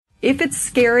if it's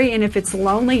scary and if it's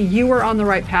lonely, you are on the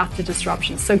right path to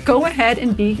disruption. So go ahead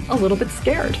and be a little bit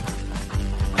scared.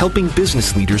 Helping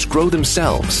business leaders grow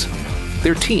themselves,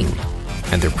 their team,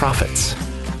 and their profits.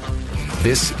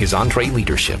 This is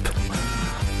EntreLeadership.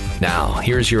 Now,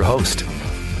 here's your host,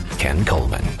 Ken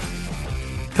Coleman.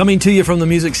 Coming to you from the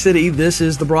Music City, this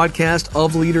is the broadcast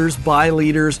of Leaders, by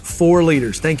Leaders, for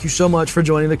Leaders. Thank you so much for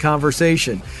joining the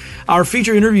conversation. Our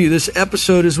feature interview this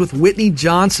episode is with Whitney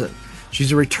Johnson.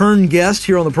 She's a return guest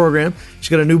here on the program. She's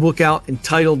got a new book out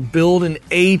entitled Build an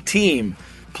A-Team.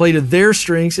 Play to their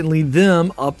strengths and lead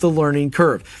them up the learning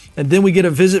curve. And then we get a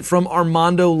visit from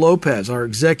Armando Lopez, our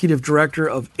Executive Director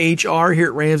of HR here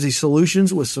at Ramsey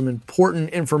Solutions, with some important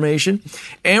information.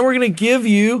 And we're going to give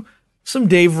you some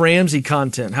Dave Ramsey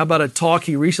content. How about a talk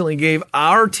he recently gave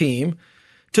our team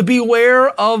to beware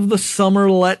of the summer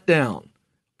letdown?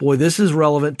 Boy, this is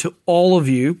relevant to all of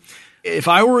you. If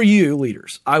I were you,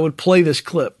 leaders, I would play this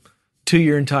clip to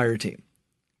your entire team.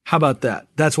 How about that?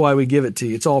 That's why we give it to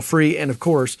you. It's all free. And of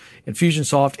course,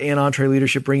 Infusionsoft and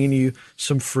EntreLeadership bringing you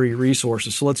some free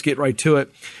resources. So let's get right to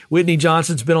it. Whitney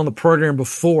Johnson's been on the program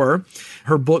before.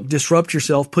 Her book, Disrupt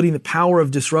Yourself, Putting the Power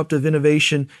of Disruptive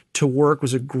Innovation to Work,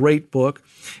 was a great book.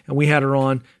 And we had her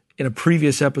on in a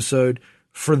previous episode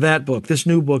for that book. This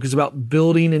new book is about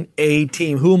building an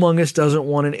A-team. Who among us doesn't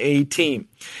want an A-team?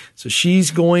 So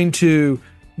she's going to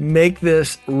make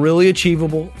this really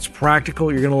achievable. It's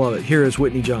practical. You're going to love it. Here is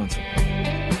Whitney Johnson.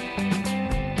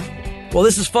 Well,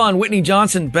 this is fun. Whitney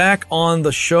Johnson back on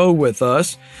the show with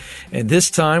us. And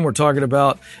this time we're talking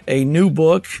about a new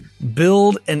book,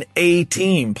 Build an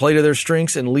A-Team. Play to their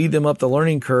strengths and lead them up the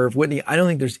learning curve. Whitney, I don't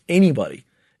think there's anybody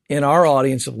in our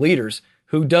audience of leaders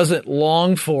who doesn't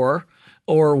long for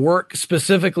or work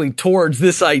specifically towards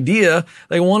this idea.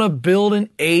 They want to build an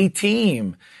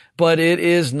A-team. But it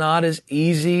is not as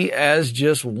easy as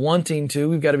just wanting to.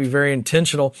 We've got to be very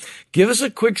intentional. Give us a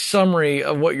quick summary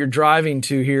of what you're driving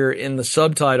to here in the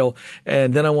subtitle,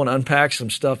 and then I want to unpack some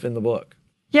stuff in the book.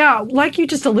 Yeah, like you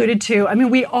just alluded to, I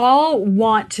mean, we all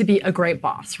want to be a great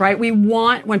boss, right? We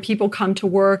want, when people come to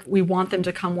work, we want them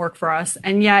to come work for us.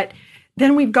 And yet,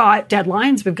 then we've got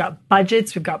deadlines, we've got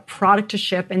budgets, we've got product to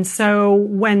ship. And so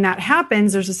when that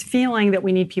happens, there's this feeling that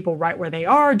we need people right where they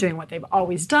are, doing what they've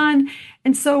always done.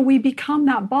 And so we become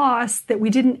that boss that we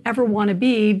didn't ever want to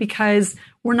be because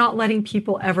we're not letting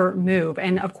people ever move.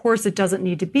 And of course, it doesn't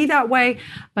need to be that way,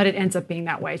 but it ends up being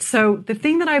that way. So the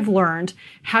thing that I've learned,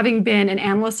 having been an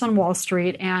analyst on Wall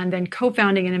Street and then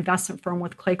co-founding an investment firm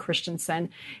with Clay Christensen,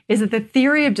 is that the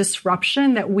theory of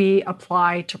disruption that we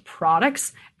apply to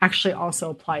products actually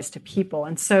also applies to people.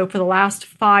 And so for the last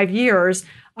 5 years,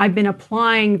 I've been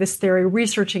applying this theory,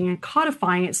 researching and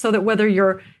codifying it so that whether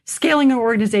you're scaling an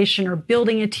organization or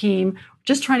building a team,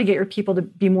 just trying to get your people to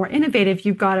be more innovative,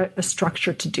 you've got a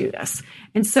structure to do this.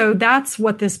 And so that's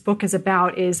what this book is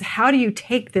about, is how do you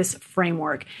take this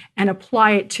framework and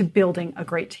apply it to building a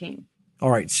great team? All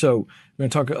right, so we're going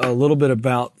to talk a little bit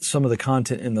about some of the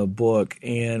content in the book.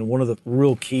 And one of the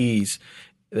real keys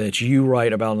that you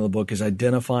write about in the book is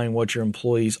identifying what your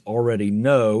employees already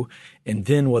know and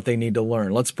then what they need to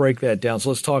learn. Let's break that down. So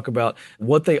let's talk about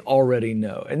what they already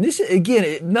know. And this,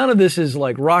 again, none of this is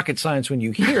like rocket science when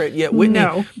you hear it, yet Whitney,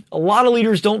 No. A lot of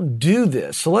leaders don't do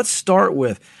this. So let's start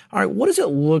with, all right, what does it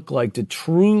look like to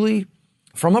truly,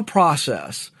 from a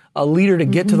process, a leader to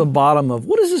get to the bottom of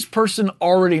what does this person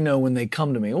already know when they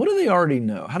come to me? What do they already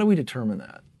know? How do we determine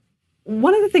that?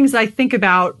 One of the things I think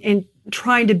about in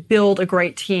trying to build a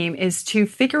great team is to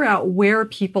figure out where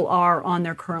people are on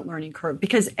their current learning curve,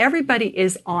 because everybody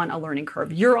is on a learning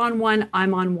curve. You're on one,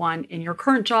 I'm on one in your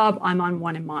current job, I'm on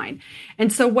one in mine.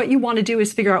 And so what you want to do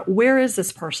is figure out, where is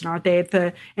this person? Are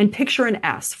they and picture an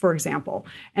S, for example.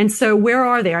 And so where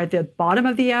are they? Are they at the bottom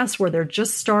of the S, where they're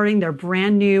just starting, they're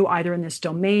brand new, either in this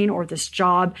domain or this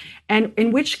job, and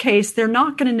in which case they're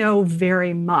not going to know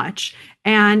very much.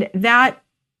 And that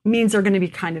means they're going to be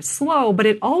kind of slow, but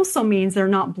it also means they're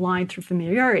not blind through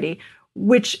familiarity,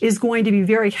 which is going to be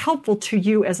very helpful to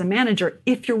you as a manager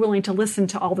if you're willing to listen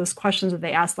to all those questions that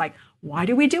they ask, like, why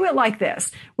do we do it like this?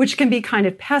 Which can be kind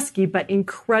of pesky, but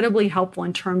incredibly helpful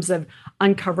in terms of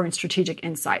uncovering strategic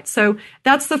insight. So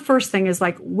that's the first thing, is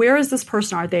like, where is this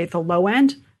person? Are they at the low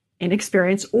end,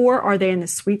 inexperienced, or are they in the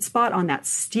sweet spot on that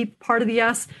steep part of the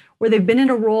S, where they've been in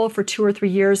a role for 2 or 3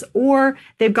 years, or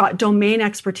they've got domain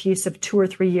expertise of 2 or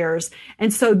 3 years.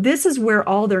 And so this is where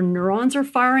all their neurons are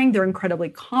firing. They're incredibly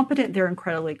competent. They're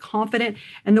incredibly confident.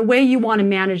 And the way you want to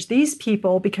manage these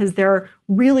people, because they're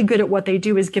really good at what they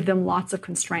do, is give them lots of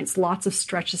constraints, lots of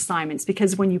stretch assignments,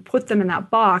 because when you put them in that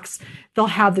box, they'll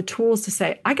have the tools to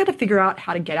say, I got to figure out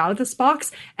how to get out of this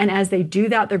box. And as they do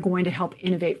that, they're going to help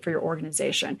innovate for your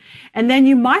organization. And then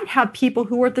you might have people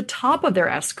who are at the top of their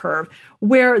S curve,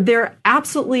 where they're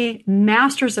absolutely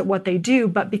masters at what they do,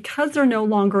 but because they're no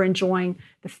longer enjoying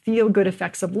the feel-good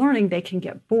effects of learning, they can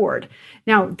get bored.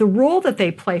 Now, the role that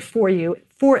they play for you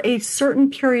for a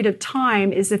certain period of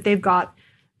time is that they're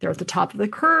at the top of the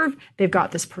curve, they've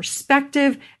got this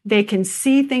perspective, they can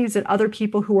see things that other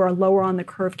people who are lower on the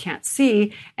curve can't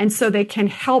see, and so they can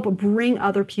help bring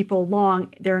other people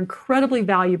along. They're incredibly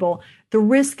valuable. The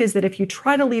risk is that if you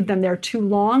try to leave them there too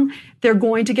long, they're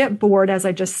going to get bored, as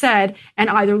I just said, and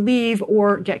either leave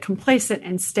or get complacent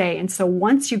and stay. And so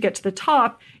once you get to the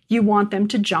top, you want them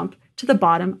to jump to the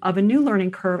bottom of a new learning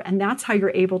curve. And that's how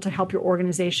you're able to help your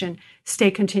organization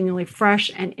stay continually fresh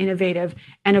and innovative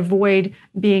and avoid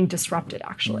being disrupted,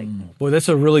 actually. Boy, that's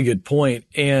a really good point.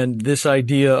 And this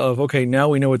idea of, okay, now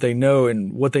we know what they know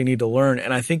and what they need to learn.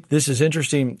 And I think this is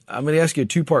interesting. I'm going to ask you a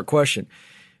two-part question.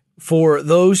 For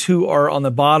those who are on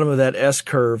the bottom of that S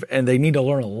curve and they need to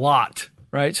learn a lot,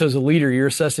 right? So as a leader, you're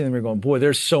assessing them, you're going, boy,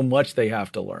 there's so much they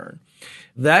have to learn.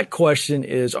 That question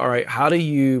is, all right, how do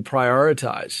you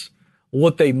prioritize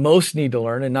what they most need to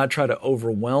learn and not try to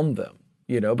overwhelm them,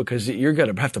 because you're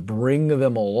going to have to bring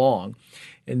them along.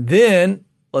 And then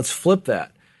let's flip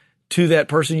that to that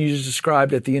person you just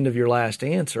described at the end of your last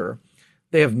answer.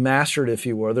 They have mastered, if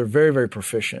you will. They're very, very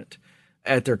proficient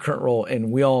at their current role.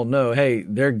 And we all know, hey,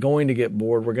 they're going to get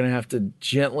bored. We're going to have to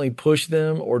gently push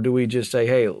them. Or do we just say,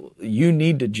 hey, you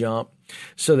need to jump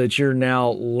so that you're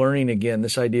now learning again,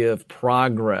 this idea of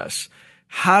progress.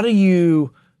 How do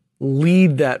you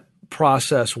lead that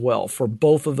process well for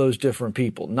both of those different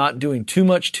people? Not doing too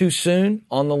much too soon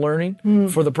on the learning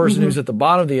for the person who's at the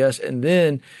bottom of the S, and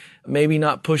then maybe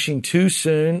not pushing too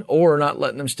soon or not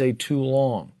letting them stay too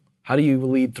long. How do you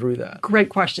lead through that? Great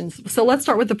questions. So let's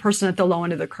start with the person at the low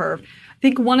end of the curve. I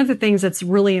think one of the things that's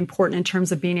really important in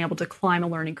terms of being able to climb a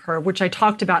learning curve, which I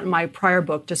talked about in my prior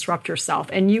book, Disrupt Yourself,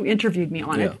 and you interviewed me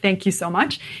on it, thank you so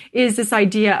much, is this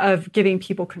idea of giving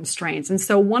people constraints. And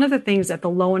so one of the things at the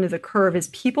low end of the curve is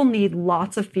people need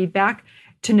lots of feedback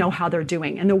to know how they're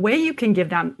doing. And the way you can give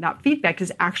them that feedback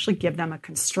is actually give them a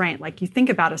constraint. Like you think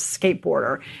about a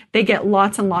skateboarder, they get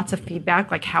lots and lots of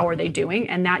feedback, like how are they doing?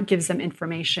 And that gives them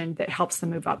information that helps them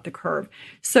move up the curve.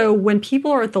 So when people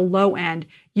are at the low end,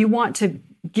 you want to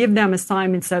give them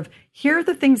assignments of, here are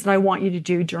the things that I want you to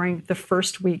do during the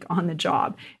first week on the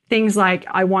job. Things like,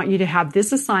 I want you to have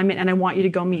this assignment and I want you to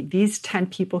go meet these 10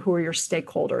 people who are your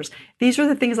stakeholders. These are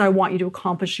the things I want you to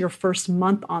accomplish your first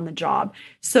month on the job,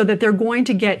 so that they're going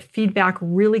to get feedback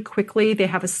really quickly. They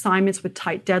have assignments with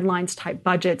tight deadlines, tight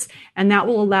budgets, and that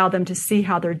will allow them to see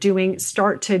how they're doing,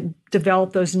 start to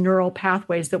develop those neural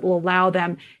pathways that will allow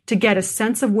them to get a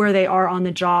sense of where they are on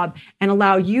the job and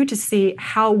allow you to see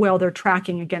how well they're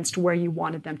tracking against where you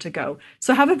wanted them to go.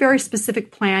 So have a very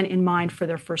specific plan in mind for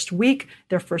their first week,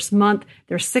 their first month,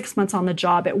 their 6 months on the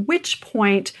job, at which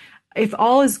point, if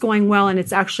all is going well and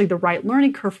it's actually the right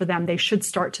learning curve for them, they should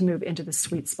start to move into the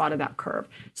sweet spot of that curve.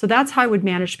 So that's how I would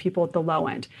manage people at the low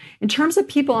end. In terms of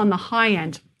people on the high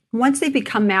end, once they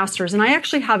become masters, and I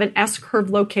actually have an S-curve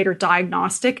locator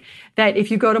diagnostic that if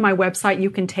you go to my website, you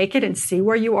can take it and see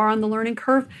where you are on the learning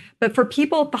curve. But for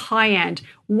people at the high end,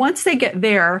 once they get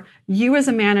there, you as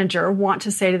a manager want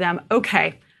to say to them,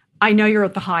 okay, I know you're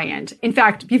at the high end. In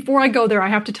fact, before I go there, I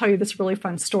have to tell you this really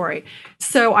fun story.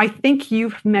 So I think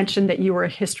you mentioned that you were a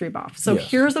history buff. So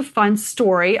here's a fun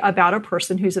story about a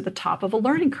person who's at the top of a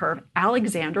learning curve,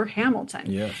 Alexander Hamilton.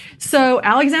 Yes. So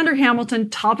Alexander Hamilton,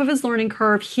 top of his learning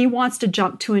curve, he wants to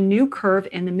jump to a new curve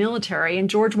in the military. And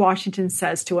George Washington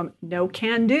says to him, no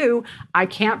can do. I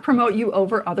can't promote you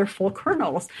over other full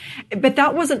colonels. But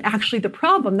that wasn't actually the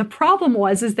problem. The problem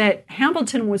was that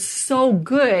Hamilton was so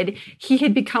good, he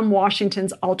had become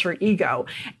Washington's alter ego.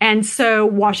 And so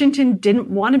Washington didn't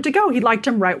want him to go. He liked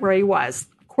him right where he was.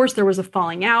 Of course, there was a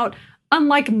falling out.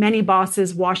 Unlike many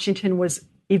bosses, Washington was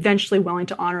eventually willing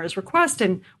to honor his request,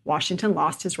 and Washington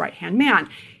lost his right-hand man.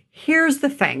 Here's the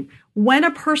thing. When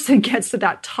a person gets to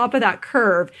that top of that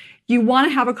curve, you want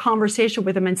to have a conversation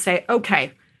with them and say,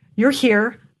 okay, you're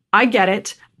here. I get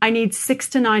it. I need 6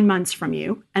 to 9 months from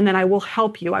you, and then I will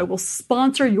help you. I will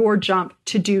sponsor your jump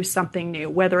to do something new,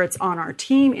 whether it's on our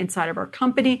team, inside of our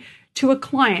company, to a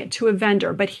client, to a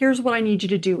vendor. But here's what I need you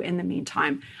to do in the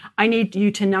meantime. I need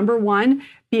you to, number one,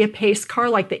 be a pace car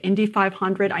like the Indy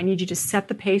 500. I need you to set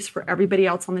the pace for everybody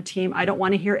else on the team. I don't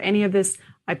want to hear any of this,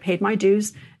 I paid my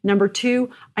dues. Number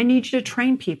two, I need you to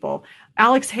train people.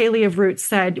 Alex Haley of Roots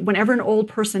said, whenever an old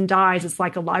person dies, it's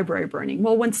like a library burning.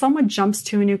 Well, when someone jumps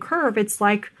to a new curve, it's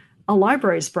like a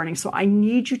library is burning. So I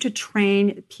need you to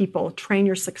train people, train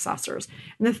your successors.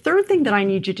 And the third thing that I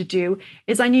need you to do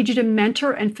is I need you to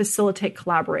mentor and facilitate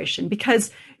collaboration,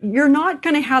 because you're not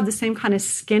going to have the same kind of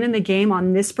skin in the game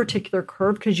on this particular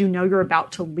curve because you know you're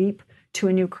about to leap to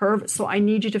a new curve. So I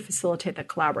need you to facilitate the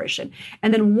collaboration.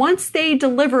 And then once they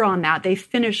deliver on that, they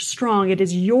finish strong, it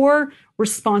is your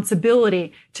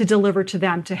responsibility to deliver to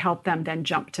them to help them then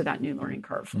jump to that new learning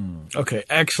curve. Okay,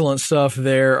 excellent stuff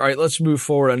there. All right, let's move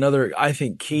forward. Another, I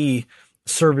think, key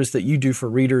service that you do for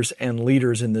readers and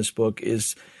leaders in this book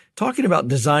is talking about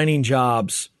designing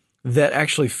jobs that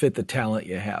actually fit the talent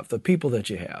you have, the people that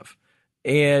you have.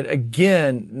 And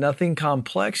again, nothing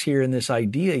complex here in this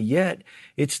idea, yet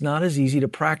it's not as easy to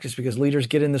practice because leaders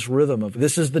get in this rhythm of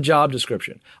this is the job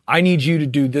description. I need you to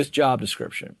do this job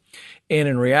description. And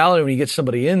in reality, when you get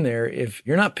somebody in there, if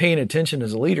you're not paying attention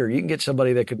as a leader, you can get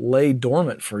somebody that could lay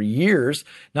dormant for years,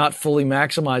 not fully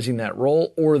maximizing that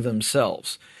role or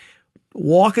themselves.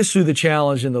 Walk us through the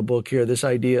challenge in the book here, this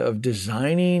idea of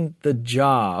designing the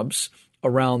jobs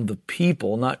around the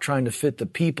people, not trying to fit the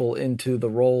people into the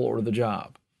role or the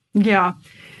job. Yeah.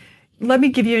 Let me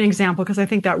give you an example because I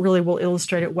think that really will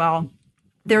illustrate it well.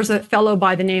 There's a fellow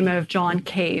by the name of John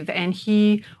Cave, and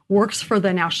he works for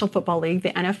the National Football League, the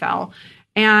NFL,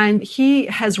 and he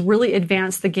has really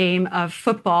advanced the game of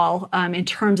football in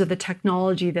terms of the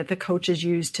technology that the coaches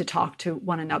use to talk to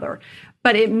one another.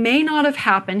 But it may not have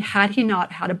happened had he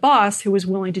not had a boss who was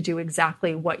willing to do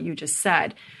exactly what you just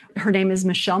said. Her name is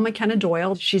Michelle McKenna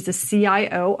Doyle. She's the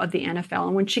CIO of the NFL.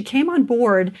 And when she came on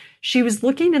board, she was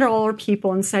looking at all her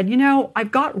people and said, you know,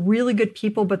 I've got really good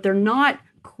people, but they're not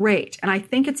great. And I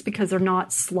think it's because they're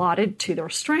not slotted to their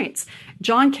strengths.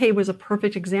 John Kay was a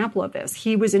perfect example of this.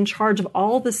 He was in charge of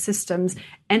all the systems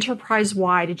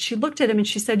enterprise-wide. And she looked at him and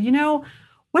she said, you know,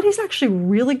 what he's actually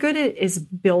really good at is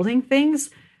building things.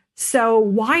 So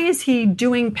why is he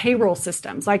doing payroll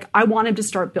systems? Like, I want him to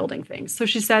start building things. So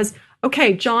she says,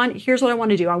 okay, John, here's what I want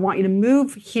to do. I want you to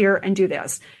move here and do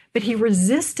this. But he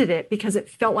resisted it because it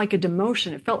felt like a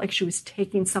demotion. It felt like she was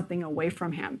taking something away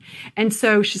from him. And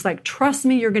so she's like, trust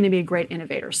me, you're going to be a great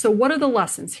innovator. So what are the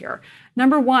lessons here?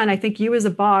 Number one, I think you as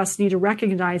a boss need to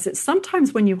recognize that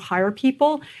sometimes when you hire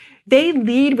people, they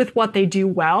lead with what they do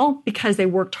well because they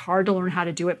worked hard to learn how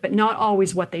to do it, but not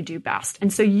always what they do best.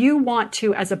 And so you want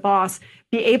to, as a boss,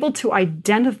 be able to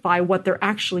identify what they're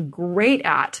actually great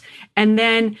at and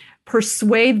then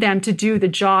persuade them to do the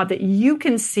job that you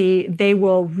can see they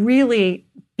will really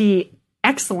be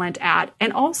excellent at,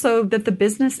 and also that the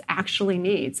business actually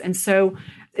needs. And so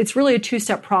it's really a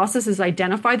two-step process: is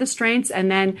identify the strengths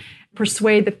and then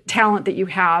persuade the talent that you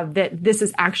have that this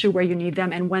is actually where you need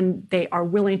them. And when they are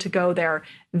willing to go there,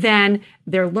 then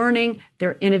they're learning,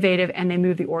 they're innovative, and they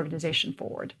move the organization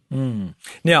forward.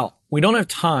 Now, we don't have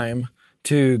time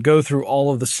to go through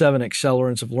all of the 7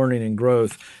 accelerants of learning and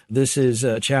growth. This is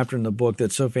a chapter in the book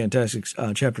that's so fantastic,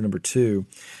 chapter number 2.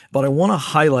 But I want to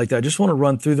highlight that. I just want to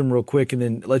run through them real quick and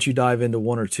then let you dive into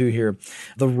 1 or 2 here.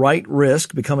 The right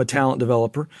risk, become a talent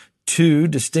developer. 2,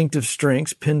 distinctive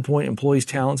strengths, pinpoint employees'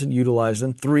 talents and utilize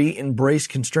them. 3, embrace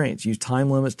constraints, use time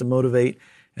limits to motivate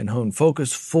and hone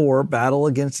focus. 4, battle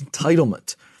against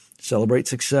entitlement. Celebrate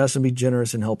success and be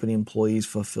generous in helping employees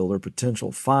fulfill their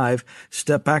potential. 5,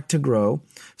 step back to grow.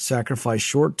 Sacrifice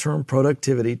short-term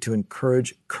productivity to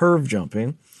encourage curve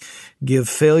jumping. Give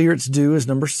failure its due is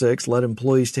number 6. Let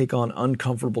employees take on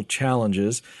uncomfortable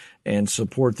challenges and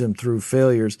support them through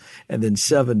failures. And then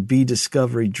 7, be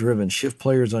discovery driven. Shift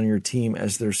players on your team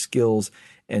as their skills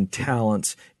and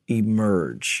talents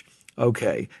emerge.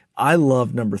 Okay. I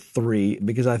love number 3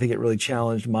 because I think it really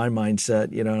challenged my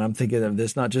mindset, and I'm thinking of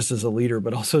this not just as a leader,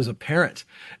 but also as a parent,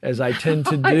 as I tend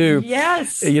to do.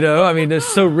 Yes.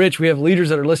 It's so rich. We have leaders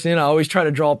that are listening. I always try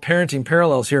to draw parenting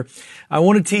parallels here. I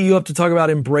want to tee you up to talk about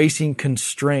embracing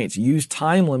constraints. Use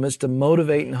time limits to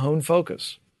motivate and hone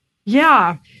focus.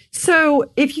 Yeah.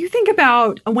 So if you think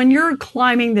about when you're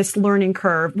climbing this learning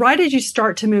curve, right as you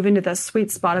start to move into the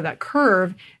sweet spot of that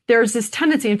curve, there's this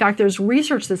tendency, in fact, there's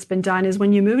research that's been done, is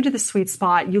when you move to the sweet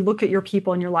spot, you look at your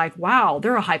people and you're like, wow,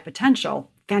 they're a high potential.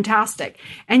 Fantastic.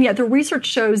 And yet the research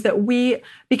shows that we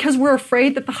because we're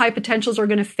afraid that the high potentials are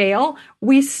going to fail,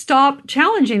 we stop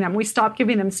challenging them. We stop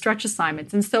giving them stretch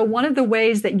assignments. And so one of the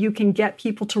ways that you can get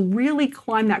people to really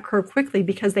climb that curve quickly,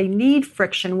 because they need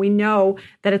friction, we know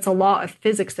that it's a law of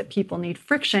physics that people need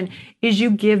friction, is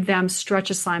you give them stretch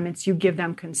assignments, you give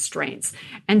them constraints.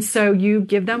 And so you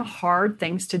give them hard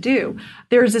things to do.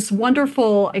 There's this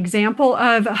wonderful example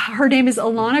of, her name is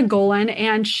Ilana Golan,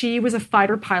 and she was a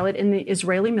fighter pilot in the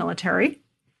Israeli military.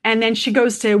 And then she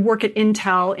goes to work at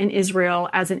Intel in Israel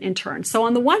as an intern. So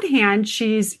on the one hand,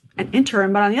 she's an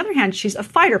intern, but on the other hand, she's a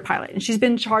fighter pilot, and she's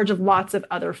been in charge of lots of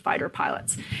other fighter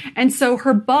pilots. And so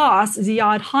her boss,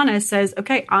 Ziad Hanna, says,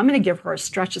 okay, I'm going to give her a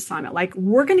stretch assignment. Like,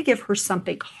 we're going to give her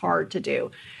something hard to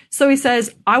do. So he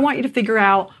says, I want you to figure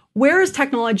out, where is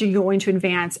technology going to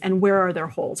advance, and where are there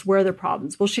holes? Where are there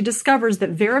problems? Well, she discovers that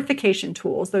verification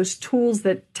tools, those tools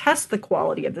that test the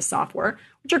quality of the software,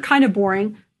 which are kind of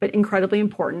boring, but incredibly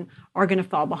important, are going to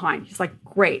fall behind. He's like,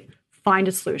 great, find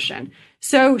a solution.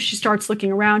 So she starts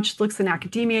looking around. She looks in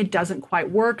academia. It doesn't quite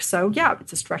work. So yeah,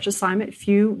 it's a stretch assignment, a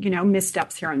few,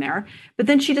 missteps here and there. But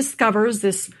then she discovers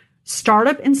this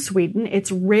startup in Sweden.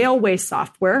 It's railway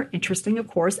software. Interesting, of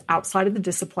course, outside of the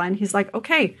discipline. He's like,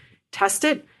 okay, test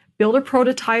it, build a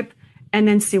prototype, and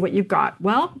then see what you've got.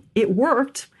 Well, it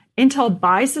worked. Intel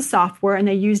buys the software, and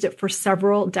they used it for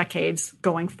several decades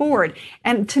going forward.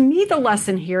 And to me, the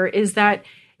lesson here is that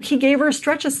he gave her a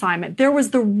stretch assignment. There was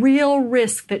the real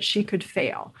risk that she could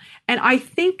fail. And I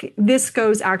think this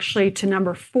goes actually to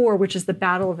number 4, which is the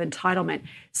battle of entitlement.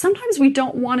 Sometimes we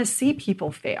don't want to see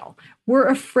people fail. We're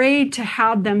afraid to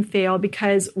have them fail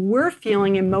because we're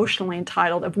feeling emotionally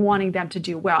entitled of wanting them to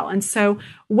do well. And so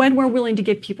when we're willing to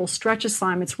give people stretch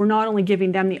assignments, we're not only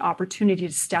giving them the opportunity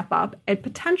to step up and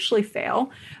potentially fail,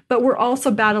 but we're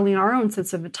also battling our own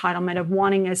sense of entitlement of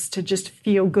wanting us to just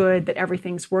feel good that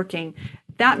everything's working.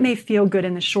 That may feel good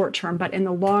in the short term, but in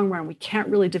the long run, we can't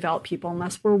really develop people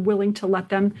unless we're willing to let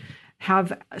them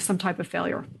have some type of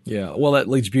failure. Yeah, well, that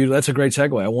leads beautifully. That's a great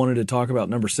segue. I wanted to talk about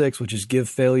number 6, which is give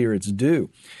failure its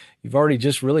due. You've already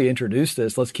just really introduced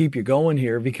this. Let's keep you going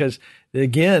here because,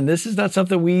 again, this is not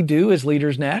something we do as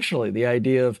leaders nationally, the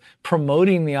idea of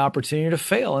promoting the opportunity to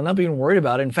fail and not being worried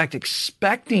about it. In fact,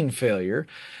 expecting failure.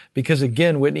 Because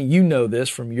again, Whitney, you know this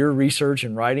from your research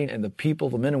and writing and the people,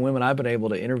 the men and women I've been able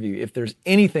to interview. If there's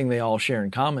anything they all share in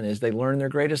common is they learn their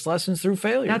greatest lessons through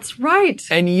failure. That's right.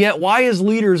 And yet, why as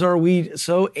leaders are we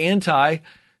so anti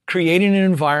creating an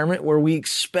environment where we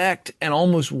expect and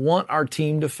almost want our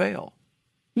team to fail?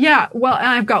 Yeah, well,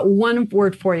 I've got one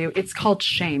word for you. It's called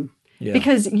shame. Yeah.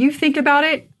 Because you think about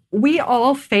it, we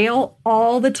all fail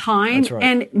all the time. That's right.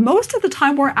 And most of the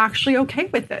time, we're actually okay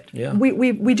with it. Yeah.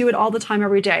 We do it all the time,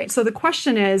 every day. So the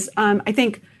question is, I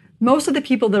think most of the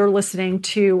people that are listening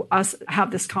to us have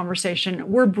this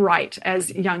conversation, we're bright as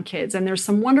young kids. And there's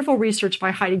some wonderful research by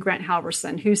Heidi Grant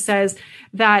Halverson who says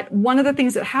that one of the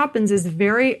things that happens is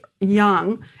very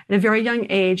young, at a very young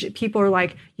age, people are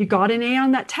like, you got an A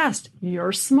on that test.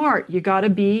 You're smart. You got a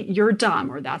B. You're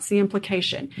dumb, or that's the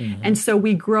implication. Mm-hmm. And so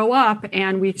we grow up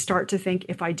and we start to think,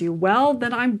 if I do well,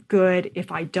 then I'm good.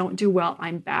 If I don't do well,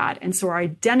 I'm bad. And so our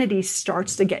identity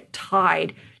starts to get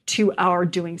tied to our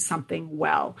doing something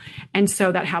well. And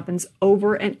so that happens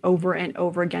over and over and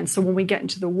over again. So when we get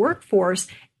into the workforce,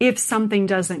 if something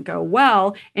doesn't go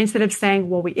well, instead of saying,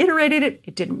 well, we iterated it,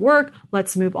 it didn't work,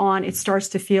 let's move on, it starts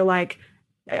to feel like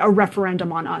a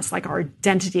referendum on us, like our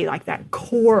identity, like that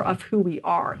core of who we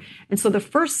are. And so the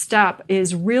first step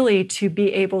is really to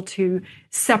be able to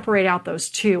separate out those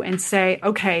two and say,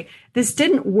 okay, this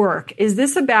didn't work. Is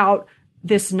this about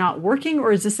this not working,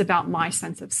 or is this about my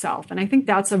sense of self? And I think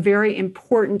that's a very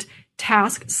important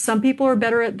task. Some people are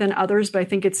better at than others, but I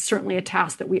think it's certainly a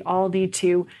task that we all need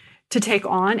to take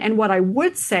on. And what I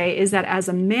would say is that as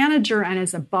a manager and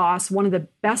as a boss, one of the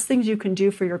best things you can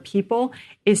do for your people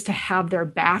is to have their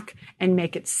back and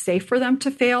make it safe for them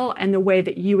to fail. And the way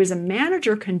that you as a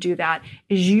manager can do that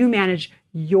is you manage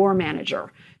your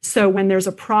manager. So when there's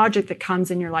a project that comes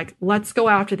and you're like, let's go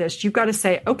after this, you've got to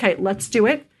say, okay, let's do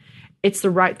it. It's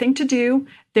the right thing to do.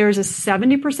 There's a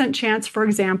 70% chance, for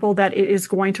example, that it is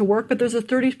going to work, but there's a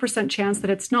 30% chance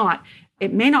that it's not.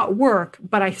 It may not work,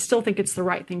 but I still think it's the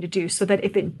right thing to do, so that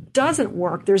if it doesn't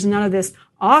work, there's none of this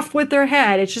off with their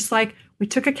head. It's just like, we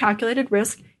took a calculated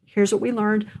risk. Here's what we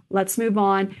learned. Let's move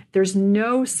on. There's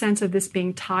no sense of this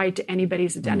being tied to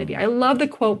anybody's identity. I love the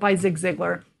quote by Zig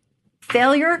Ziglar.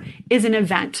 Failure is an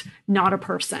event, not a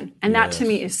person. And that to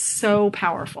me is so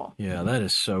powerful. Yeah, that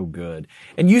is so good.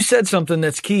 And you said something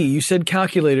that's key. You said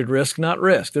calculated risk, not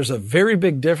risk. There's a very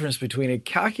big difference between a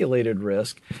calculated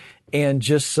risk and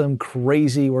just some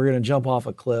crazy, we're going to jump off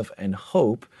a cliff and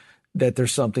hope that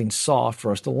there's something soft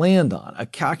for us to land on. A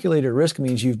calculated risk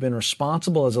means you've been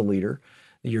responsible as a leader.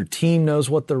 Your team knows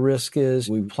what the risk is.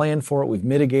 We've planned for it. We've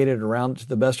mitigated it around to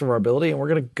the best of our ability, and we're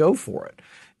going to go for it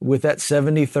with that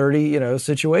 70-30,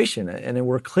 situation. And then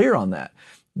we're clear on that.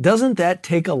 Doesn't that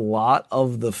take a lot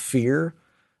of the fear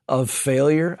of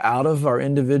failure out of our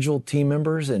individual team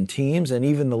members and teams and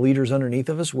even the leaders underneath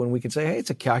of us when we can say, hey, it's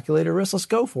a calculated risk, let's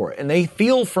go for it. And they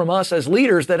feel from us as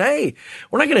leaders that, hey,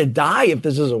 we're not going to die if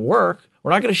this doesn't work.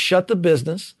 We're not going to shut the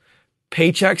business.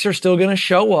 Paychecks are still going to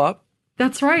show up.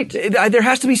 That's right. There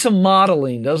has to be some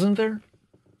modeling, doesn't there?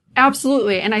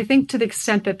 Absolutely. And I think to the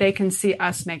extent that they can see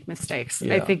us make mistakes,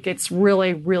 I think it's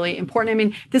really, really important. I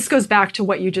mean, this goes back to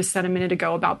what you just said a minute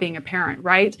ago about being a parent,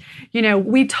 right?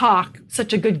 We talk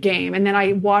such a good game, and then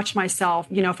I watch myself,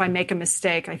 if I make a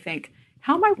mistake, I think,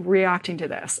 how am I reacting to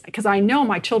this? Because I know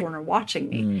my children are watching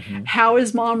me. Mm-hmm. How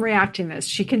is mom reacting to this?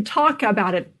 She can talk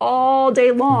about it all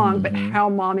day long, but how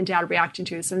mom and dad are reacting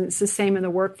to this? And it's the same in the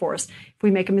workforce. If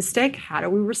we make a mistake, how do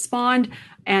we respond?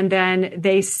 And then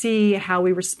they see how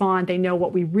we respond. They know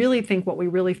what we really think, what we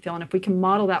really feel. And if we can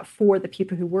model that for the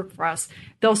people who work for us,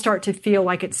 they'll start to feel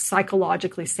like it's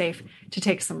psychologically safe to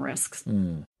take some risks.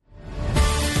 Mm.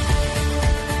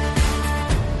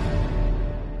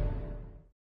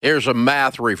 Here's a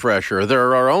math refresher.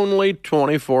 There are only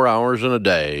 24 hours in a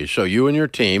day, so you and your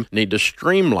team need to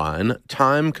streamline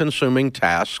time-consuming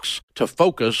tasks to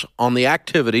focus on the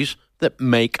activities that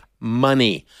make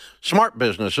money. Smart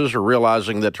businesses are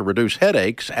realizing that to reduce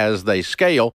headaches as they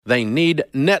scale, they need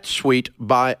NetSuite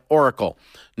by Oracle.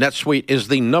 NetSuite is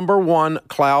the #1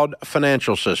 cloud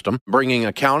financial system, bringing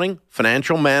accounting,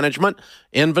 financial management,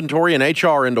 inventory, and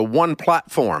HR into one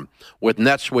platform. With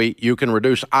NetSuite, you can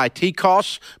reduce IT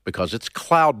costs because it's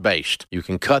cloud-based. You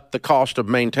can cut the cost of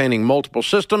maintaining multiple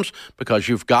systems because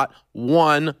you've got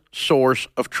one source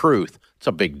of truth. It's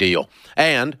a big deal.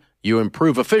 And you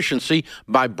improve efficiency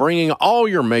by bringing all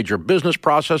your major business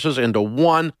processes into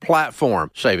one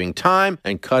platform, saving time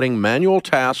and cutting manual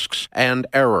tasks and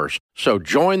errors. So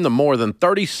join the more than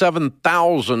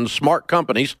 37,000 smart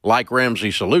companies like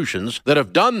Ramsey Solutions that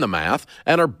have done the math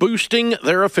and are boosting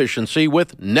their efficiency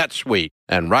with NetSuite.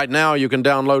 And right now you can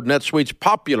download NetSuite's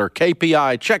popular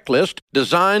KPI checklist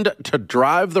designed to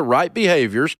drive the right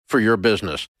behaviors for your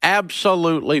business.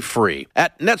 Absolutely free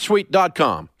at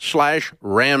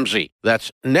netsuite.com/Ramsey.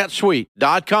 That's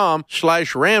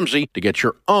netsuite.com/Ramsey to get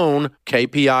your own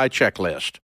KPI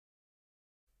checklist.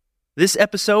 This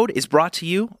episode is brought to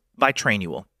you by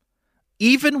Trainual.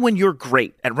 Even when you're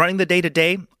great at running the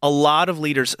day-to-day, a lot of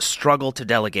leaders struggle to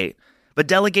delegate. But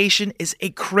delegation is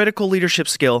a critical leadership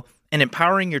skill, and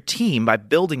empowering your team by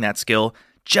building that skill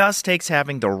just takes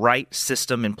having the right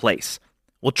system in place.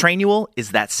 Well, Trainual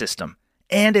is that system,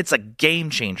 and it's a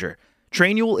game changer.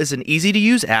 Trainual is an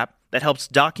easy-to-use app that helps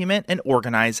document and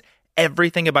organize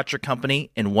everything about your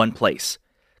company in one place.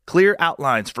 Clear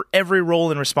outlines for every role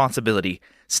and responsibility,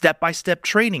 step-by-step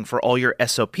training for all your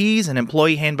SOPs and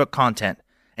employee handbook content,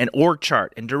 an org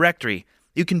chart and directory.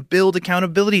 You can build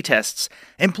accountability tests.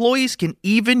 Employees can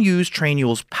even use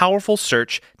Trainual's powerful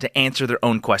search to answer their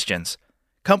own questions.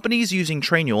 Companies using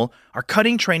Trainual are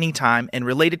cutting training time and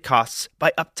related costs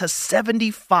by up to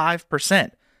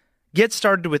 75%. Get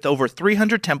started with over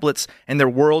 300 templates and their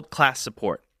world-class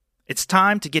support. It's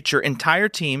time to get your entire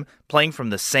team playing from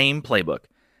the same playbook.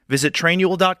 Visit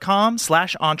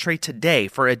Trainual.com/Entree today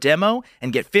for a demo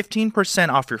and get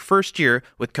 15% off your first year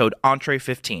with code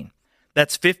Entree15.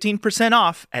 That's 15%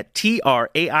 off at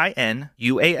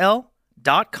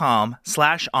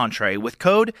Trainual.com/Entree with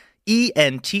code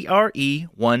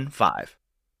ENTRE15.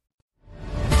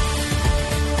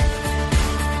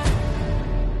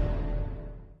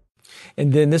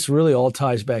 And then this really all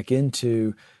ties back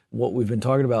into what we've been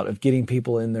talking about of getting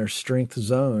people in their strength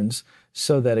zones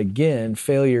so that, again,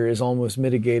 failure is almost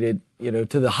mitigated, to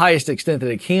the highest extent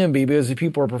that it can be, because if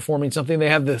people are performing something they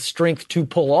have the strength to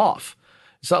pull off.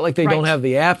 It's not like they don't have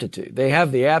the aptitude. They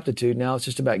have the aptitude. Now it's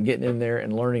just about getting in there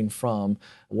and learning from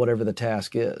whatever the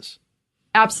task is.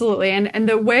 Absolutely. And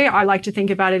the way I like to think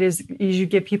about it is you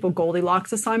give people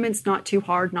Goldilocks assignments, not too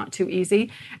hard, not too easy.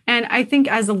 And I think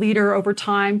as a leader over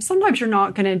time, sometimes you're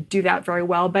not going to do that very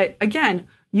well. But again,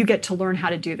 you get to learn how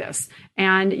to do this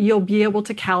and you'll be able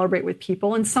to calibrate with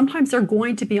people. And sometimes they're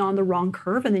going to be on the wrong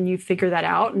curve. And then you figure that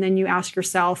out. And then you ask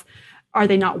yourself, are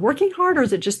they not working hard or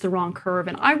is it just the wrong curve?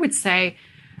 And I would say,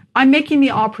 I'm making the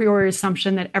a priori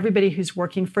assumption that everybody who's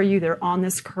working for you, they're on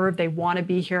this curve, they want to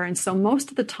be here. And so most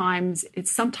of the times it's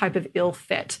some type of ill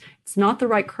fit. It's not the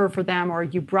right curve for them, or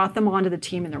you brought them onto the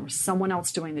team and there was someone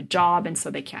else doing the job and so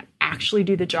they can't actually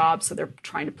do the job. So they're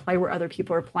trying to play where other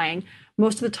people are playing.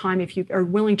 Most of the time, if you are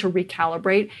willing to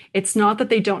recalibrate, it's not that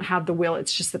they don't have the will,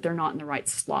 it's just that they're not in the right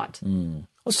slot.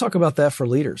 Let's talk about that for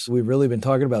leaders. We've really been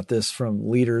talking about this from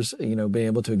leaders, being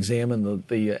able to examine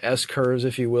the S-curves,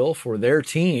 if you will, for their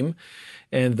team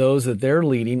and those that they're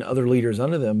leading, other leaders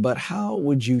under them. But how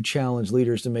would you challenge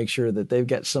leaders to make sure that they've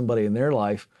got somebody in their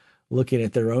life looking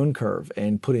at their own curve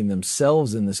and putting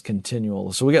themselves in this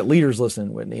continual? So we got leaders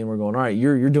listening, Whitney, and we're going, all right,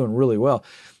 you're doing really well.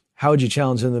 How would you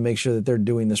challenge them to make sure that they're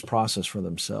doing this process for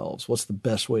themselves? What's the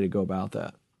best way to go about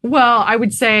that? Well, I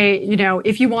would say,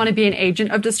 if you want to be an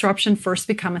agent of disruption, first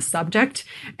become a subject.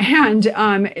 And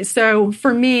so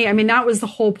for me, that was the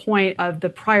whole point of the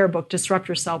prior book, Disrupt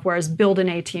Yourself, whereas Build an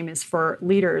A-Team is for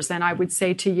leaders. And I would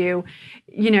say to you,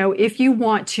 if you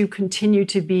want to continue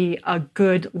to be a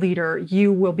good leader,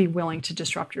 you will be willing to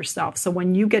disrupt yourself. So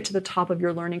when you get to the top of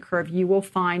your learning curve, you will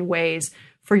find ways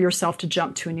for yourself to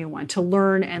jump to a new one, to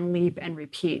learn and leap and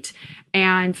repeat.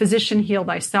 And physician, heal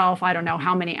thyself. I don't know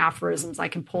how many aphorisms I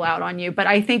can pull out on you, but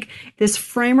I think this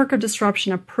framework of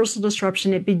disruption, of personal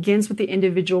disruption, it begins with the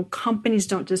individual. Companies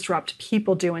don't disrupt,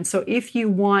 people do. And so if you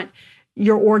want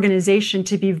your organization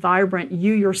to be vibrant,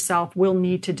 you yourself will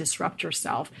need to disrupt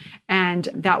yourself. And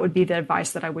that would be the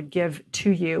advice that I would give to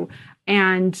you.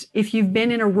 And if you've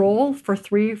been in a role for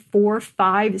 3, 4,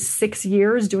 5, 6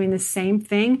 years doing the same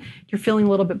thing, you're feeling a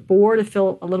little bit bored, you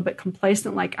feel a little bit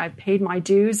complacent, like I've paid my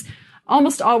dues.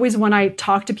 Almost always when I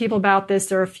talk to people about this,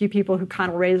 there are a few people who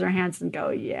kind of raise their hands and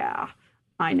go, yeah,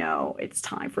 I know it's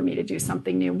time for me to do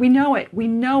something new. We know it.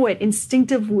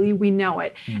 Instinctively, we know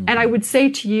it. And I would say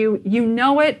to you, you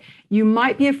know it. You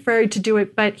might be afraid to do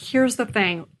it, but here's the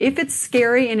thing. If it's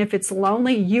scary and if it's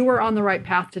lonely, you are on the right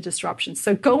path to disruption.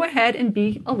 So go ahead and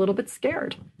be a little bit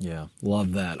scared. Yeah,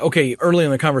 love that. Okay, early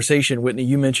in the conversation, Whitney,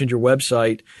 you mentioned your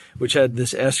website, which had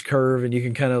this S-curve, and you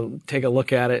can kind of take a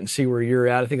look at it and see where you're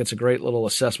at. I think it's a great little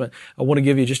assessment. I want to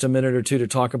give you just a minute or two to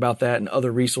talk about that and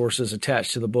other resources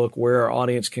attached to the book, where our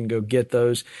audience can go get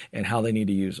those and how they need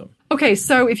to use them. Okay,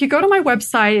 so if you go to my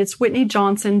website, it's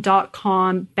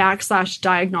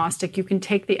whitneyjohnson.com/diagnostic. You can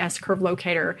take the S-curve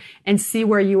locator and see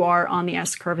where you are on the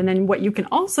S-curve. And then what you can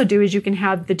also do is you can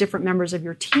have the different members of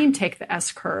your team take the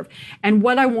S-curve. And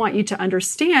what I want you to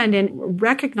understand and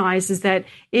recognize is that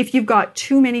if you've got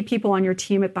too many people on your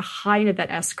team at the height of that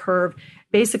S-curve,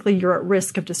 basically you're at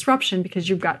risk of disruption because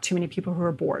you've got too many people who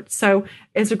are bored. So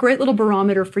it's a great little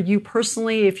barometer for you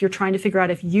personally if you're trying to figure out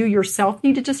if you yourself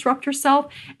need to disrupt yourself.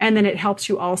 And then it helps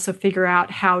you also figure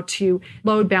out how to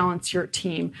load balance your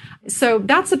team. So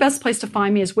that's the best place to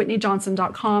find me is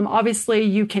whitneyjohnson.com. Obviously,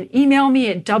 you can email me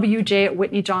at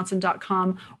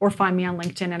wj@whitneyjohnson.com or find me on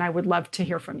LinkedIn, and I would love to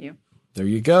hear from you. There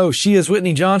you go. She is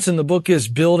Whitney Johnson. The book is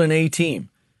Build an A-Team.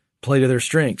 Play to their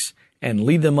strengths and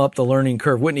lead them up the learning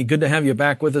curve. Whitney, good to have you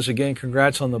back with us again.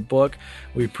 Congrats on the book.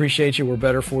 We appreciate you. We're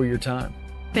better for your time.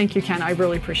 Thank you, Ken. I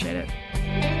really appreciate it.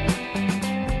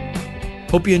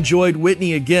 Hope you enjoyed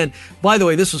Whitney again. By the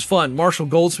way, this was fun. Marshall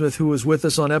Goldsmith, who was with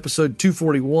us on episode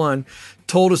 241,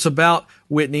 told us about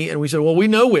Whitney. And we said, well, we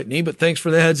know Whitney, but thanks for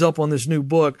the heads up on this new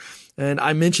book. And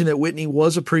I mentioned that Whitney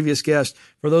was a previous guest.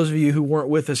 For those of you who weren't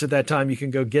with us at that time, you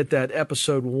can go get that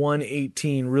episode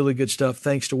 118. Really good stuff.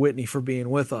 Thanks to Whitney for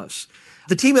being with us.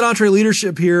 The team at Entre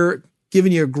Leadership here,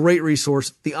 giving you a great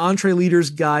resource, the Entre Leader's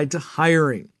Guide to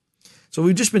Hiring. So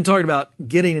we've just been talking about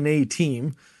getting an A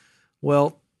team.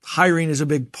 Well, hiring is a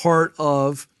big part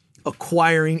of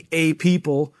acquiring A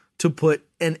people to put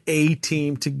an A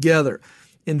team together.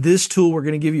 In this tool, we're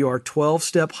going to give you our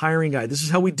 12-step hiring guide. This is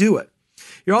how we do it.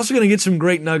 You're also going to get some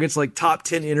great nuggets like top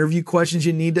 10 interview questions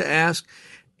you need to ask.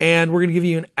 And we're going to give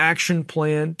you an action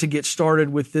plan to get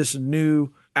started with this new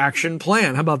action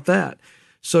plan. How about that?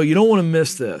 So you don't want to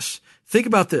miss this. Think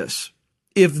about this.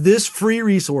 If this free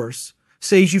resource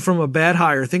saves you from a bad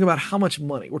hire, think about how much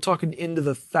money. We're talking into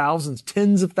the thousands,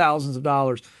 tens of thousands of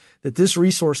dollars that this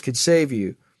resource could save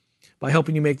you by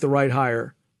helping you make the right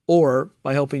hire or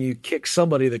by helping you kick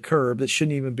somebody to the curb that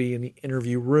shouldn't even be in the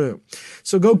interview room.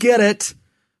 So go get it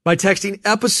by texting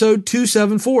episode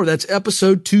 274. That's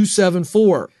episode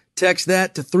 274. Text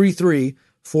that to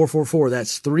 33444.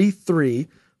 That's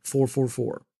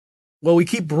 33444. Well, we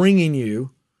keep bringing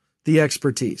you the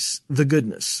expertise, the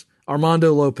goodness.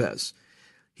 Armando Lopez.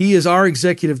 He is our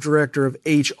executive director of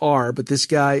HR, but this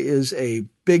guy is a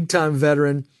big-time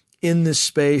veteran in this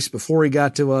space. Before he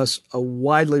got to us, a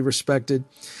widely respected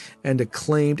and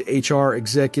acclaimed HR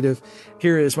executive.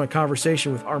 Here is my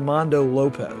conversation with Armando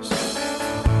Lopez.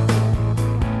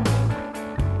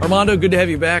 Armando, good to have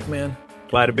you back, man.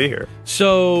 Glad to be here.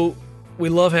 So we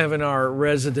love having our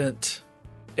resident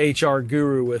HR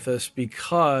guru with us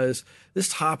because this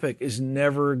topic is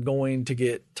never going to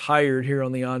get tired here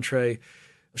on the Entree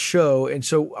show. And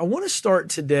so I want to start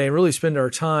today and really spend our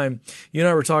time. You and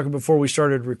I were talking before we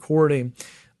started recording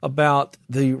about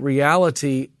the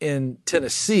reality in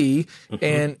Tennessee.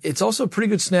 And it's also a pretty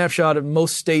good snapshot of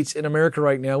most states in America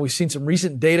right now. We've seen some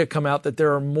recent data come out that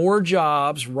there are more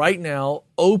jobs right now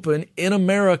open in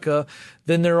America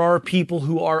than there are people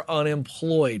who are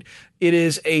unemployed. It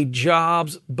is a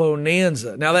jobs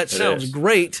bonanza. Now that sounds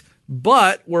great,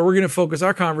 but where we're going to focus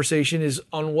our conversation is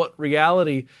on what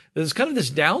reality, there's kind of this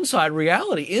downside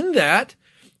reality in that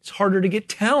it's harder to get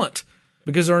talent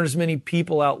because there aren't as many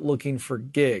people out looking for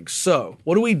gigs. So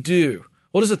what do we do?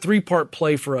 What is a three-part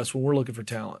play for us when we're looking for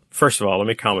talent? First of all, let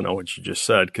me comment on what you just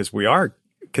said, because we are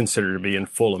considered to be in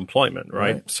full employment,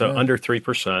 right? So under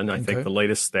 3%. I think the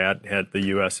latest stat had the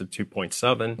U.S. at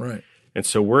 2.7. Right. And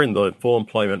so we're in the full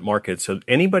employment market. So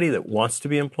anybody that wants to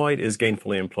be employed is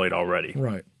gainfully employed already.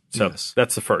 Right. So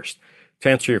that's the first. To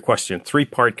answer your question,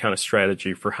 three-part kind of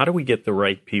strategy for how do we get the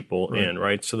right people in,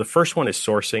 right? So the first one is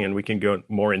sourcing, and we can go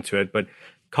more into it, but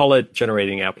call it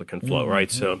generating applicant flow,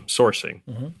 right? So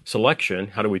sourcing. Selection,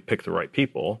 how do we pick the right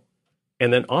people?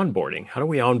 And then onboarding, how do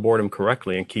we onboard them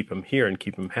correctly and keep them here and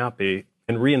keep them happy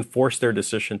and reinforce their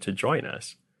decision to join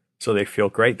us so they feel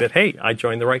great that, hey, I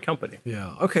joined the right company.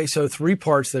 Yeah. Okay, so three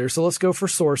parts there. So let's go for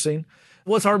sourcing.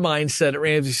 What's our mindset at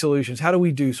Ramsey Solutions? How do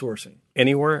we do sourcing?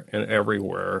 Anywhere and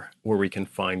everywhere where we can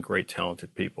find great,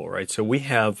 talented people, right? So we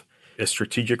have a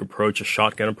strategic approach, a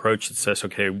shotgun approach that says,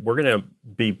 okay, we're going to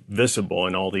be visible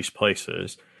in all these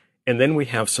places. And then we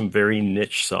have some very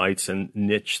niche sites and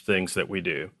niche things that we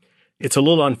do. It's a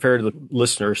little unfair to the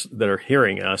listeners that are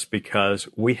hearing us because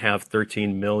we have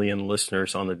 13 million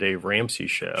listeners on the Dave Ramsey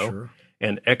Show.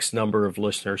 And X number of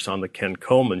listeners on the Ken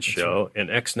Coleman Show,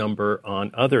 and X number on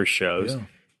other shows.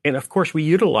 And of course, we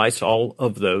utilize all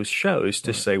of those shows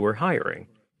to say we're hiring.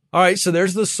 All right, so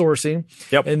there's the sourcing.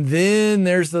 And then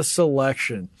there's the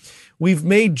selection. We've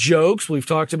made jokes. We've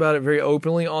talked about it very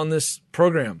openly on this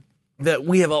program that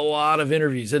we have a lot of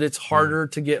interviews, that it's harder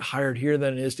to get hired here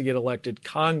than it is to get elected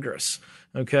Congress.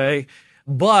 Okay.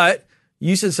 But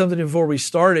you said something before we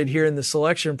started here in the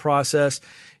selection process.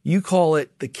 You call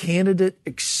it the candidate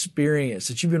experience,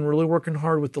 that you've been really working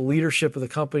hard with the leadership of the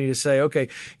company to say, okay,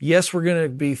 yes, we're going to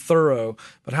be thorough,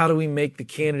 but how do we make the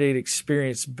candidate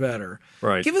experience better?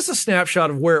 Right. Give us a snapshot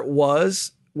of where it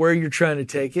was, where you're trying to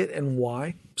take it, and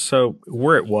why. So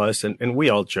where it was, and we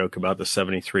all joke about the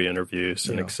 73 interviews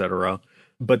and et cetera,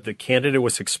 but the candidate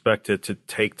was expected to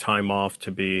take time off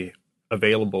to be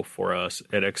available for us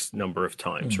at X number of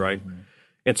times, right?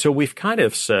 And so we've kind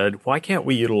of said, why can't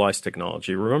we utilize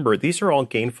technology? Remember, these are all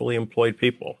gainfully employed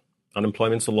people.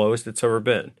 Unemployment's the lowest it's ever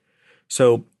been.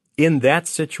 So in that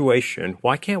situation,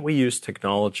 why can't we use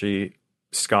technology,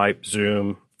 Skype,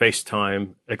 Zoom,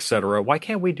 FaceTime, et cetera? Why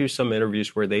can't we do some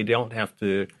interviews where they don't have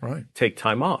to take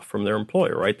time off from their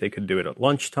employer, right? They could do it at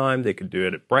lunchtime. They could do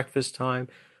it at breakfast time.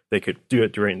 They could do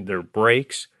it during their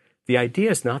breaks. The idea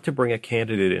is not to bring a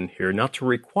candidate in here, not to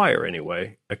require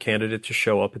anyway, a candidate to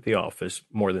show up at the office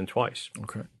more than twice.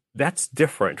 Okay. That's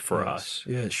different for us.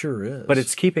 Yeah, it sure is. But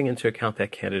it's keeping into account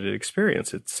that candidate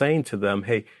experience. It's saying to them,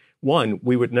 hey, one,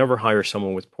 we would never hire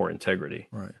someone with poor integrity.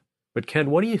 Right. But Ken,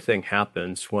 what do you think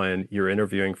happens when you're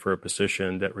interviewing for a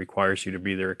position that requires you to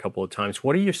be there a couple of times?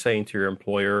 What are you saying to your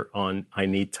employer on, I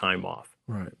need time off?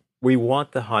 Right. We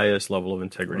want the highest level of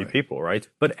integrity people, right?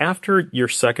 But after your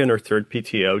second or third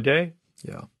PTO day,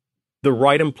 the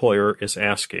right employer is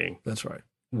asking, that's right,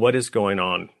 what is going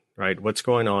on, right? What's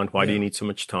going on? Why do you need so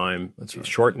much time? That's right.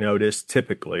 Short notice,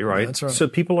 typically, right? That's right. So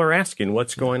people are asking,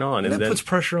 what's going on? And that then puts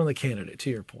pressure on the candidate,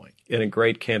 to your point. And a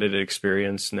great candidate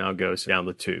experience now goes down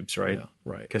the tubes, right? Yeah,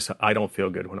 right. Because I don't feel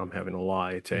good when I'm having to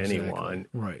lie to anyone.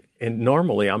 Right. And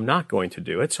normally I'm not going to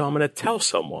do it. So I'm going to tell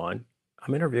someone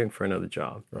I'm interviewing for another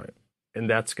job. Right. And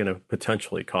that's going to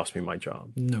potentially cost me my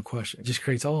job. No question. It just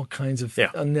creates all kinds of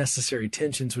unnecessary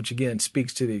tensions, which again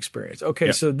speaks to the experience.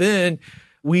 Okay, so then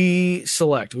we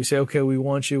select. We say, okay, we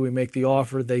want you. We make the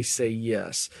offer. They say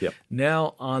yes.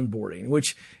 Now onboarding,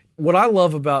 which what I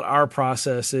love about our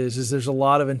process is there's a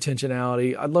lot of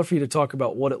intentionality. I'd love for you to talk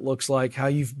about what it looks like, how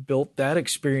you've built that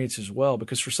experience as well.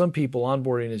 Because for some people,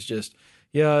 onboarding is just,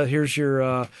 here's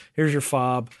your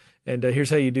fob, and here's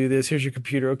how you do this. Here's your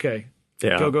computer. Okay.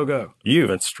 Yeah. Go. You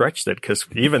even stretched it because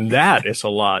even that is a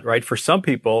lot, right? For some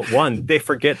people, one, they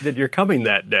forget that you're coming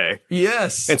that day.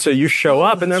 Yes. And so you show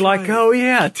up and they're like, oh,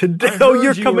 yeah, today. Oh,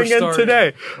 you're coming in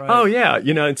today. Right. Oh, yeah.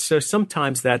 And so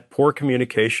sometimes that poor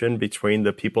communication between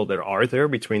the people that are there,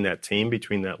 between that team,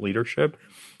 between that leadership,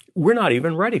 we're not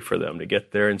even ready for them to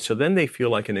get there. And so then they feel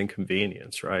like an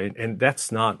inconvenience, right? And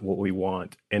that's not what we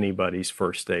want anybody's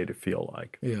first day to feel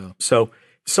like. Yeah. So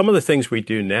some of the things we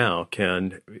do now,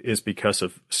 Ken, is because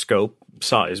of scope,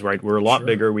 size, right? We're a lot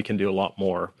bigger. We can do a lot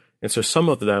more. And so some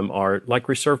of them are like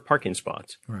reserved parking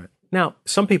spots. Right. Now,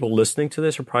 some people listening to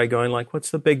this are probably going like,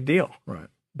 what's the big deal? Right.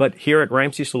 But here at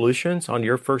Ramsey Solutions on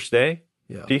your first day,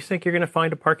 do you think you're going to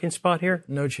find a parking spot here?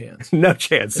 No chance. No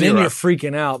chance. And then you're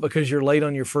freaking out because you're late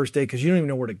on your first day because you don't even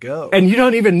know where to go. And you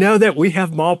don't even know that we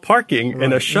have mall parking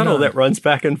and a shuttle that runs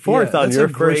back and forth on your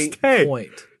first day.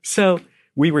 Point. So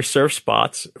we reserve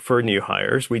spots for new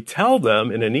hires. We tell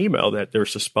them in an email that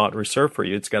there's a spot reserved for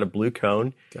you. It's got a blue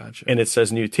cone. Gotcha. And it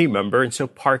says new team member. And so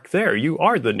park there. You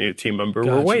are the new team member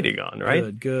we're waiting on,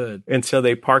 right? Good. And so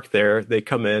they park there. They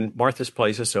come in. Martha's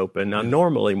Place is open. Now,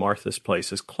 normally Martha's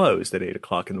Place is closed at 8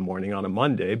 o'clock in the morning on a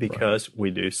Monday because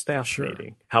we do staff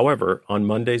meeting. However, on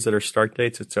Mondays that are start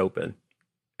dates, it's open.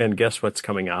 And guess what's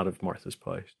coming out of Martha's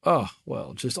Place? Oh,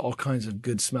 well, just all kinds of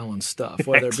good smelling stuff,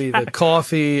 whether it be the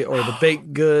coffee or the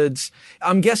baked goods.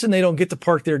 I'm guessing they don't get to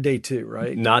park there day 2,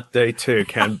 right? Not day 2,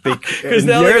 Ken.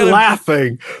 You're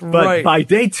laughing. But by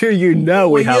day 2,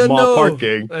 we have mall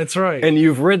parking. That's right. And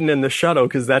you've ridden in the shuttle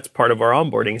because that's part of our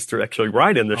onboarding is to actually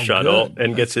ride in the shuttle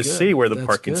and get to see where the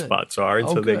parking spots are. And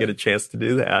so they get a chance to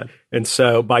do that. And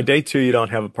so by day 2, you don't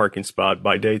have a parking spot.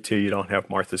 By day 2, you don't have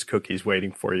Martha's cookies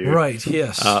waiting for you. Right,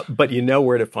 yes. But you know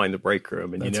where to find the break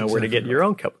room and you know where to get your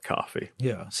own cup of coffee.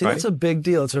 Yeah. See, that's a big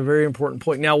deal. It's a very important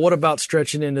point. Now, what about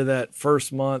stretching into that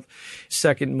first month,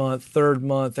 second month, third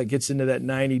month? That gets into that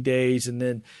 90 days. And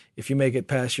then if you make it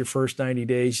past your first 90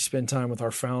 days, you spend time with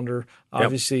our founder.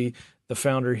 Obviously, the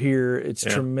founder here, it's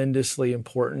tremendously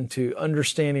important to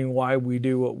understanding why we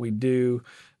do what we do.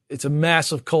 It's a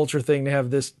massive culture thing to have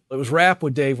this. It was Rap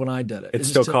with Dave when I did it. It's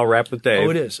still called Rap with Dave. Oh,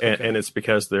 it is. Okay. And it's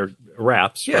because they're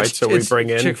wraps, right? So we bring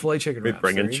in Chick-fil-A chicken wraps. We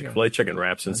bring in Chick-fil-A chicken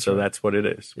wraps, and so that's what it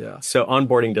is. Yeah. So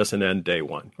onboarding doesn't end day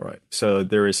 1. Right. So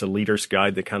there is a leader's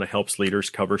guide that kind of helps leaders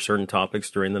cover certain topics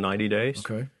during the 90 days.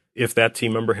 Okay. If that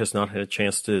team member has not had a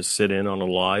chance to sit in on a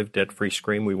live debt-free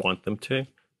scream, we want them to.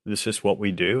 This is what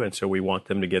we do, and so we want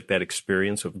them to get that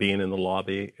experience of being in the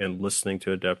lobby and listening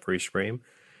to a debt-free scream.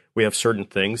 We have certain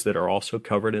things that are also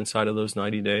covered inside of those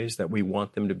 90 days that we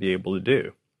want them to be able to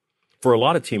do. For a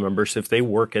lot of team members, if they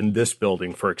work in this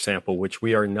building, for example, which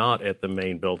we are not at the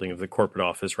main building of the corporate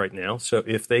office right now, so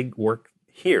if they work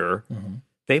here,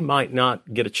 they might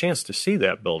not get a chance to see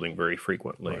that building very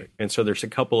frequently. Right. And so there's a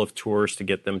couple of tours to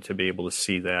get them to be able to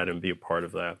see that and be a part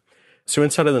of that. So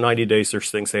inside of the 90 days, there's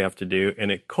things they have to do,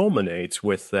 and it culminates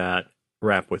with that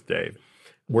Rap with Dave,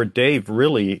 where Dave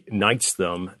really knights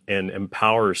them and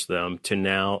empowers them to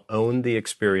now own the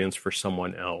experience for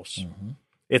someone else.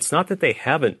 It's not that they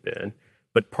haven't been,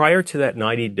 but prior to that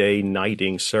 90-day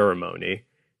knighting ceremony,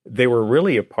 they were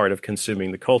really a part of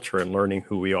consuming the culture and learning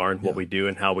who we are and what we do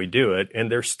and how we do it.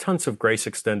 And there's tons of grace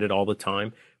extended all the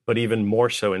time, but even more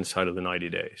so inside of the 90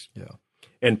 days. Yeah.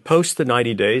 And post the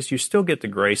 90 days, you still get the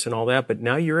grace and all that, but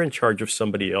now you're in charge of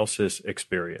somebody else's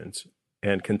experience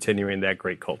and continuing that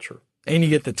great culture. And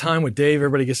you get the time with Dave.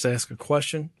 Everybody gets to ask a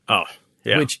question. Oh,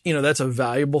 yeah. Which, that's a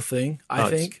valuable thing, I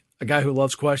think. A guy who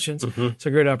loves questions. It's a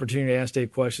great opportunity to ask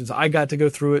Dave questions. I got to go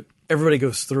through it. Everybody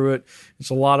goes through it. It's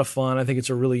a lot of fun. I think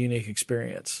it's a really unique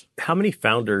experience. How many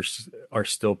founders are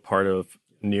still part of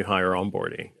new hire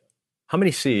onboarding? How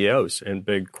many CEOs in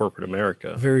big corporate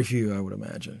America? Very few, I would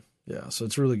imagine. Yeah, so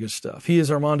it's really good stuff. He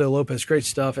is Armando Lopez. Great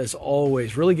stuff, as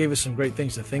always. Really gave us some great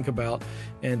things to think about,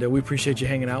 and we appreciate you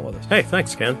hanging out with us. Hey,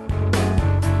 thanks, Ken.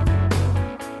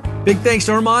 Big thanks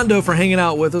to Armando for hanging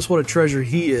out with us. What a treasure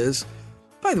he is.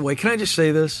 By the way, can I just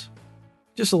say this?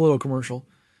 Just a little commercial.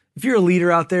 If you're a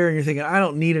leader out there and you're thinking, I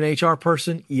don't need an HR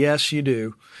person, yes, you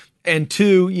do. And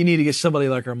 2, you need to get somebody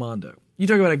like Armando. You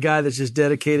talk about a guy that's just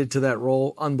dedicated to that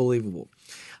role. Unbelievable.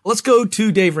 Let's go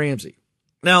to Dave Ramsey.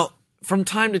 Now, from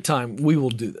time to time, we will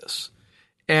do this.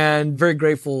 And very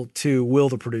grateful to Will,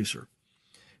 the producer,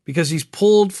 because he's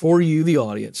pulled for you, the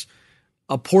audience,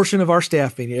 a portion of our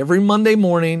staff meeting. Every Monday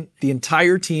morning, the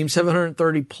entire team,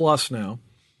 730 plus now,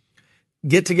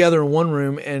 get together in one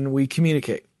room and we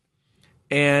communicate.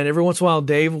 And every once in a while,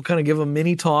 Dave will kind of give a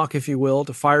mini talk, if you will,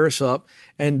 to fire us up.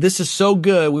 And this is so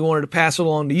good, we wanted to pass it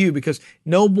along to you because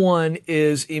no one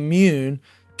is immune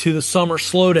to the summer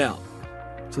slowdown.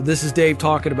 So this is Dave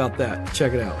talking about that.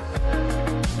 Check it out.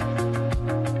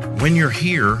 When you're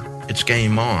here, it's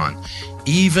game on,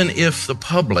 even if the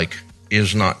public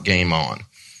is not game on.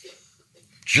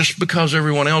 Just because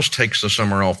everyone else takes the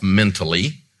summer off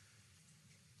mentally,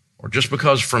 or just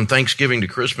because from Thanksgiving to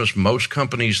Christmas, most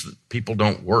companies, people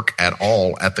don't work at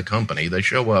all at the company. They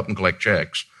show up and collect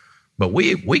checks But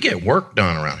we get work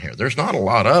done around here. There's not a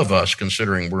lot of us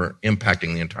considering we're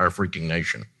impacting the entire freaking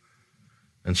nation.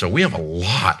 And so we have a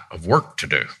lot of work to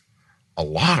do,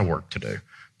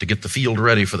 to get the field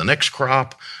ready for the next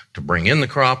crop, to bring in the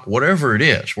crop, whatever it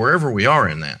is, wherever we are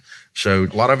in that. So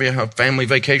a lot of you have family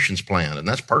vacations planned, and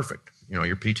that's perfect.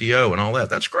 Your PTO and all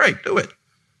that. That's great. Do it.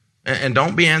 And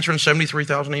don't be answering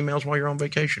 73,000 emails while you're on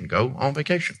vacation. Go on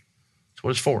vacation. That's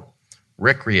what it's for.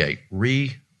 Recreate.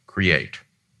 Recreate.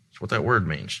 That's what that word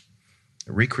means.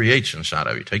 It recreates inside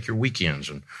of you. Take your weekends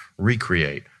and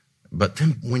recreate. But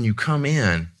then when you come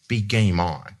in, be game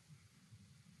on.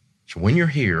 So when you're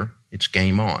here, it's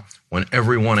game on. When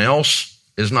everyone else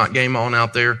is not game on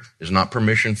out there, is not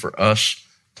permission for us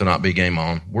to not be game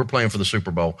on. We're playing for the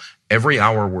Super Bowl. Every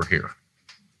hour we're here.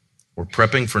 We're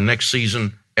prepping for next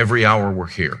season. Every hour we're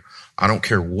here. I don't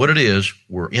care what it is.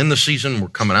 We're in the season. We're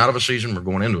coming out of a season. We're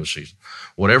going into a season.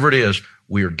 Whatever it is,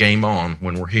 we are game on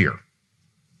when we're here.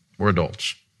 We're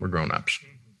adults. We're grown-ups.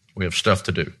 We have stuff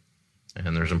to do.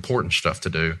 And there's important stuff to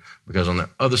do because on the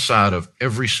other side of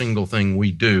every single thing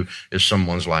we do is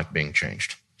someone's life being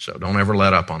changed. So don't ever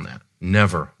let up on that.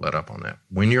 Never let up on that.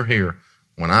 When you're here,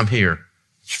 when I'm here,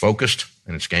 it's focused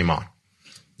and it's game on.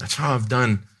 That's how I've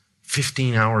done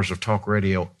 15 hours of talk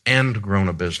radio and grown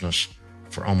a business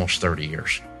for almost 30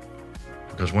 years.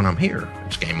 Because when I'm here,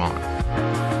 it's game on.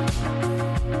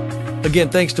 Again,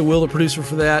 thanks to Will, the producer,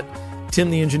 for that.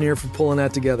 Tim, the engineer, for pulling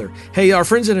that together. Hey, our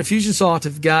friends at Infusionsoft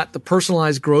have got the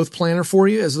personalized growth planner for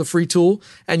you as the free tool.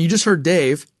 And you just heard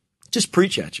Dave just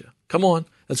preach at you. Come on.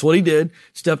 That's what he did.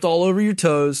 Stepped all over your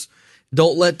toes.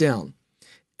 Don't let down.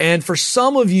 And for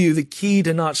some of you, the key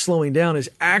to not slowing down is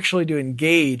actually to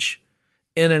engage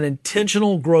in an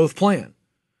intentional growth plan,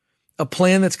 a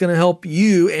plan that's going to help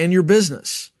you and your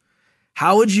business.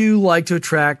 How would you like to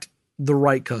attract the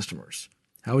right customers?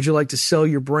 How would you like to sell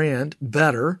your brand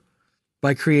better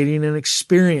by creating an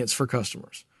experience for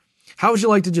customers? How would you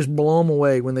like to just blow them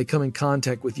away when they come in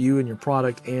contact with you and your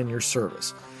product and your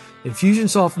service?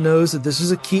 Infusionsoft knows that this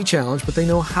is a key challenge, but they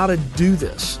know how to do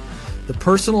this. The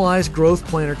personalized growth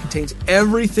planner contains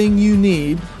everything you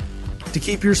need to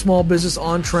keep your small business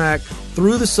on track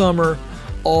through the summer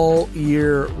all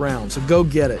year round. So go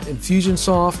get it.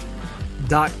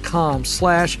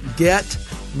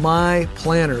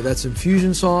 Infusionsoft.com/getmyplanner. That's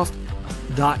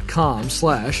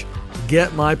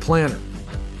Infusionsoft.com/getmyplanner.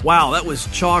 Wow, that was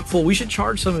chock full. We should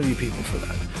charge some of you people for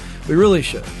that. We really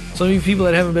should. Some of you people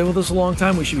that haven't been with us a long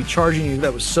time, we should be charging you.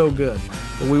 That was so good.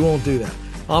 But we won't do that.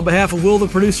 On behalf of Will, the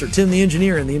producer, Tim, the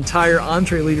engineer, and the entire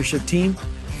Entree Leadership team,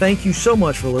 thank you so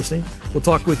much for listening. We'll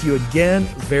talk with you again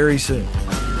very soon.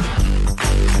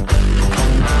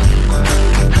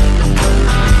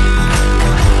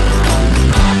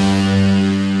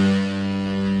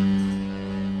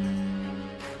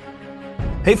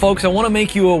 Hey folks, I want to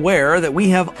make you aware that we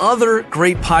have other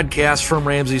great podcasts from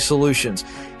Ramsey Solutions.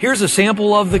 Here's a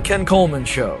sample of The Ken Coleman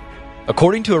Show.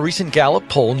 According to a recent Gallup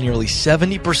poll, nearly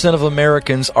 70% of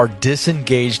Americans are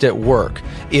disengaged at work.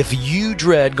 If you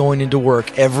dread going into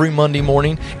work every Monday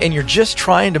morning and you're just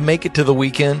trying to make it to the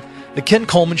weekend, The Ken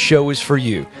Coleman Show is for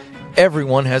you.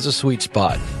 Everyone has a sweet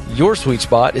spot. Your sweet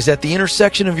spot is at the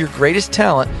intersection of your greatest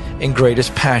talent and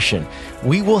greatest passion.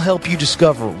 We will help you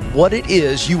discover what it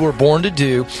is you were born to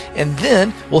do, and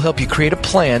then we'll help you create a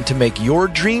plan to make your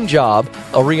dream job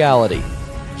a reality.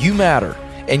 You matter,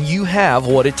 and you have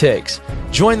what it takes.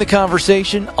 Join the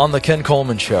conversation on The Ken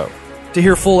Coleman Show. To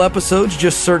hear full episodes,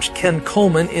 just search Ken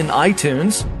Coleman in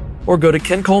iTunes or go to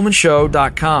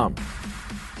kencolemanshow.com.